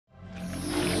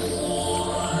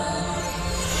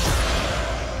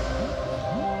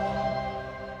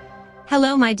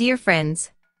Hello my dear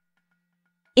friends.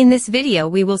 In this video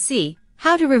we will see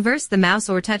how to reverse the mouse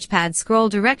or touchpad scroll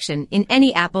direction in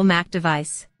any Apple Mac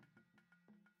device.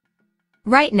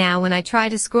 Right now when I try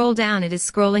to scroll down it is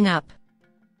scrolling up.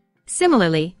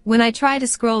 Similarly, when I try to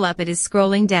scroll up it is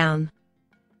scrolling down.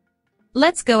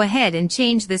 Let's go ahead and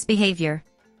change this behavior.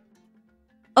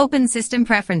 Open System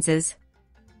Preferences.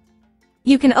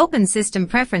 You can open System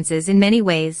Preferences in many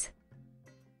ways.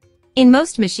 In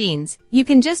most machines, you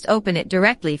can just open it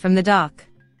directly from the dock.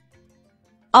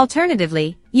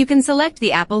 Alternatively, you can select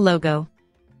the Apple logo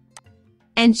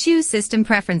and choose System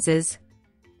Preferences.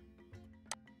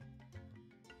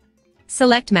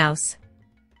 Select Mouse.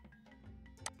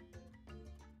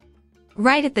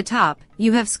 Right at the top,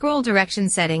 you have Scroll Direction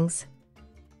Settings.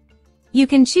 You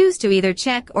can choose to either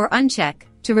check or uncheck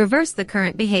to reverse the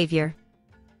current behavior.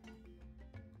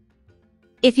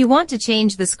 If you want to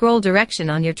change the scroll direction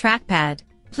on your trackpad,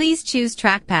 please choose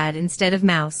Trackpad instead of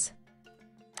Mouse.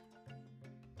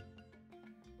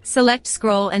 Select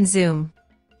Scroll and Zoom.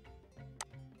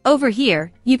 Over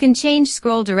here, you can change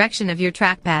scroll direction of your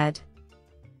trackpad.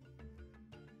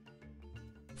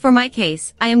 For my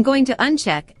case, I am going to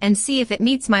uncheck and see if it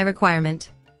meets my requirement.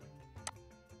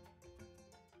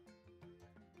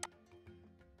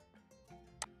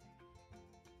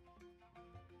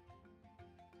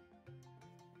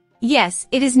 Yes,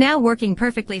 it is now working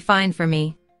perfectly fine for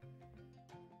me.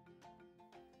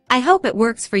 I hope it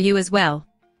works for you as well.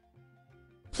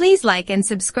 Please like and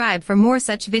subscribe for more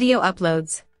such video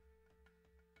uploads.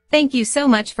 Thank you so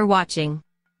much for watching.